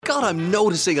God, I'm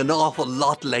noticing an awful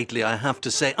lot lately, I have to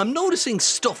say. I'm noticing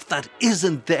stuff that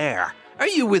isn't there. Are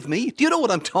you with me? Do you know what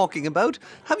I'm talking about?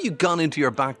 Have you gone into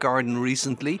your back garden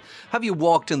recently? Have you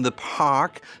walked in the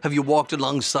park? Have you walked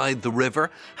alongside the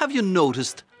river? Have you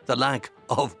noticed the lack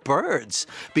of birds?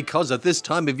 Because at this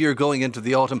time of year going into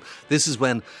the autumn, this is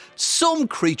when some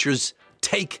creatures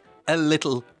take a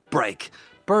little break.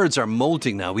 Birds are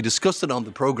molting now. We discussed it on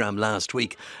the programme last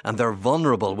week, and they're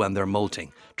vulnerable when they're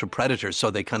molting to predators,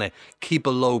 so they kind of keep a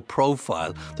low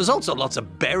profile. There's also lots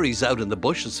of berries out in the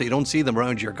bushes, so you don't see them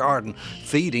around your garden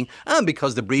feeding. And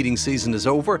because the breeding season is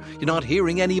over, you're not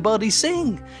hearing anybody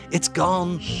sing. It's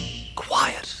gone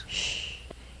quiet.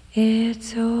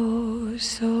 It's oh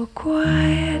so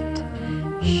quiet.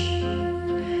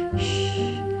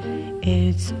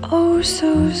 It's oh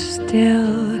so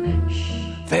still.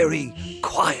 Very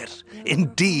quiet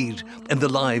indeed in the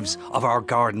lives of our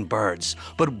garden birds.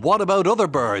 But what about other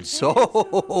birds?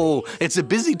 Oh, it's a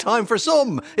busy time for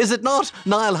some, is it not?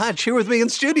 Niall Hatch here with me in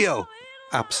studio.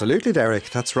 Absolutely, Derek.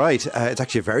 That's right. It's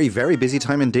actually a very, very busy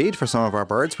time indeed for some of our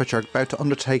birds, which are about to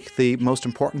undertake the most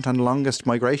important and longest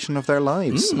migration of their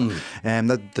lives.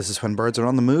 This is when birds are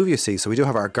on the move, you see. So we do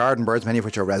have our garden birds, many of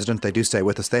which are resident. They do stay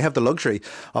with us. They have the luxury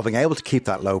of being able to keep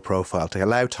that low profile, to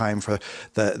allow time for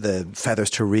the feathers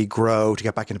to regrow, to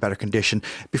get back into better condition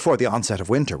before the onset of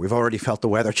winter. We've already felt the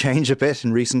weather change a bit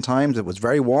in recent times. It was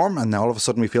very warm, and now all of a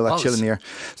sudden we feel that chill in the air.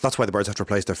 So that's why the birds have to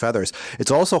replace their feathers.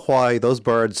 It's also why those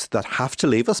birds that have to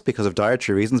leave us because of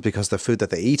dietary reasons, because the food that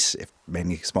they eat,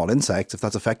 mainly small insects, if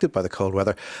that's affected by the cold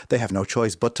weather, they have no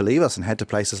choice but to leave us and head to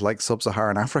places like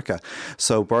sub-Saharan Africa.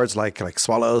 So birds like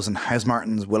swallows and house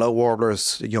martins, willow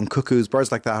warblers, young cuckoos,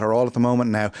 birds like that are all at the moment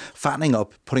now fattening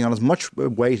up, putting on as much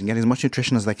weight and getting as much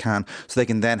nutrition as they can, so they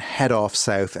can then head off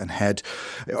south and head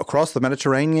across the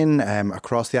Mediterranean,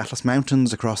 across the Atlas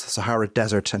Mountains, across the Sahara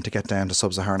Desert, and to get down to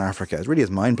sub-Saharan Africa. It really is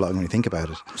mind-blowing when you think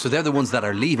about it. So they're the ones that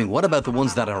are leaving. What about the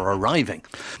ones that are arriving?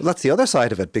 Well, that's the other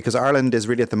side of it, because Ireland is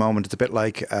really at the moment, it's a bit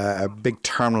like a big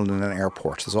terminal in an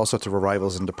airport. There's all sorts of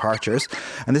arrivals and departures.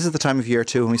 And this is the time of year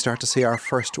too when we start to see our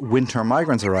first winter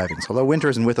migrants arriving. So although winter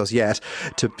isn't with us yet,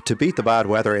 to beat the bad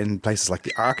weather in places like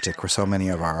the Arctic, where so many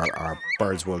of our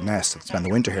birds will nest and spend the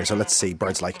winter here. So let's see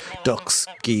birds like ducks,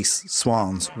 geese,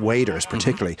 swans, waders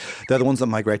particularly. They're the ones that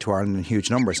migrate to Ireland in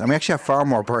huge numbers. And we actually have far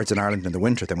more birds in Ireland in the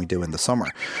winter than we do in the summer.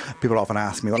 People often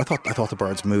ask me, well, I thought the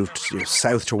birds moved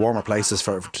south to warmer places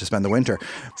to spend the winter,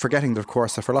 forgetting that, of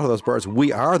course, that for a lot of those birds,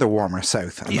 we are the warmer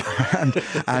south.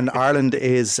 And Ireland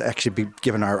is actually,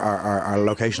 given our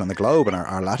location on the globe and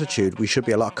our latitude, we should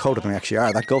be a lot colder than we actually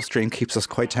are. That Gulf Stream keeps us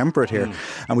quite temperate here,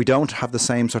 and we don't have the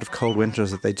same sort of cold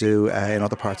winters that they do in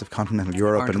other parts of continental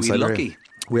Europe. Aren't and we Siberia. lucky?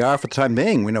 We are for the time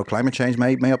being. We know climate change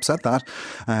may upset that.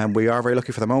 We are very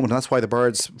lucky for the moment, and that's why the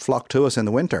birds flock to us in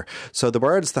the winter. So the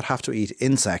birds that have to eat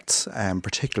insects,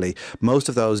 particularly, most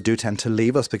of those do tend to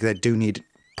leave us because they do need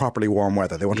properly warm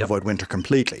weather. They want to avoid winter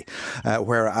completely.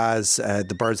 Whereas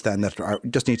the birds then that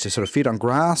just need to sort of feed on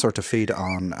grass or to feed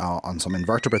on some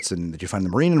invertebrates that you find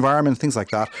in the marine environment, things like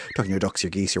that, talking your ducks,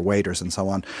 your geese, your waders and so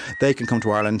on, they can come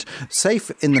to Ireland safe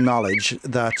in the knowledge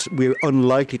that we're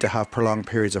unlikely to have prolonged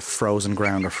periods of frozen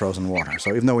ground or frozen water.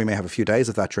 So even though we may have a few days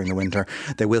of that during the winter,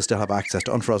 they will still have access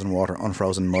to unfrozen water,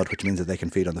 unfrozen mud, which means that they can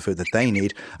feed on the food that they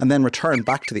need and then return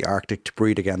back to the Arctic to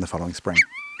breed again the following spring.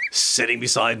 Sitting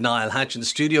beside Niall Hatch in the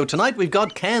studio tonight, we've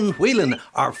got Ken Whelan,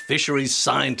 our fisheries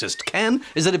scientist. Ken,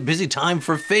 is it a busy time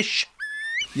for fish?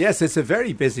 Yes, it's a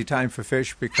very busy time for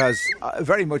fish because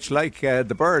very much like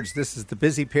the birds, this is the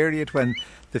busy period when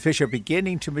the fish are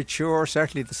beginning to mature,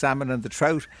 certainly the salmon and the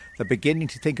trout. They're beginning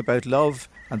to think about love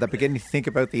and they're beginning to think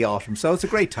about the autumn. So it's a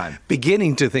great time.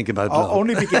 Beginning to think about love?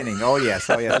 Only beginning. Oh, yes.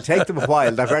 It'll take them a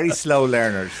while. They're very slow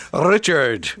learners.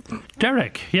 Richard.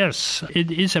 Derek, yes.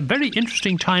 It is a very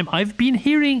interesting time. I've been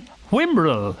hearing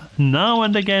whimbrel now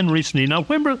and again recently. Now,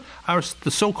 whimbrel are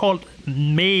the so-called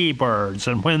May birds,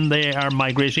 and when they are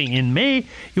migrating in May,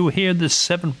 you hear the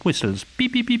 7 whistles.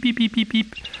 Beep, beep, beep, beep, beep, beep,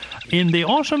 beep. In the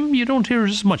autumn, you don't hear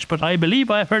it as much, but I believe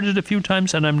I've heard it a few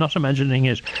times, and I'm not imagining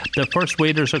it. The first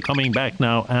waders are coming back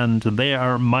now, and they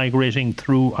are migrating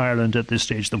through Ireland at this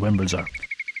stage, the whimbrels are.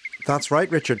 That's right,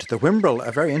 Richard. The whimbrel,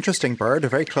 a very interesting bird, a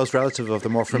very close relative of the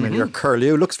more familiar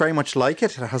curlew, looks very much like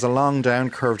it. It has a long down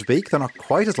curved beak. They're not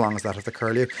quite as long as that of the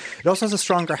curlew. It also has a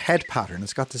stronger head pattern.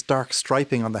 It's got this dark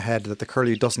striping on the head that the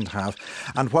curlew doesn't have.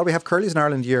 And while we have curlews in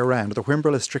Ireland year round, the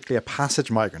whimbrel is strictly a passage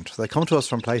migrant. So they come to us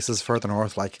from places further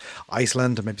north like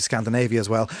Iceland and maybe Scandinavia as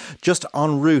well, just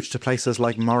en route to places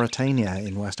like Mauritania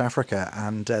in West Africa.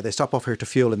 And they stop off here to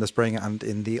fuel in the spring and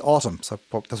in the autumn. So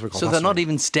that's what we call So they're not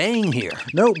even staying here?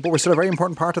 No, but we're still a very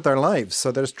important part of their lives.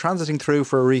 So there's transiting through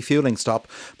for a refuelling stop.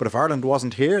 But if Ireland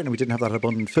wasn't here and we didn't have that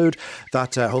abundant food,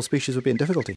 that whole species would be in difficulty.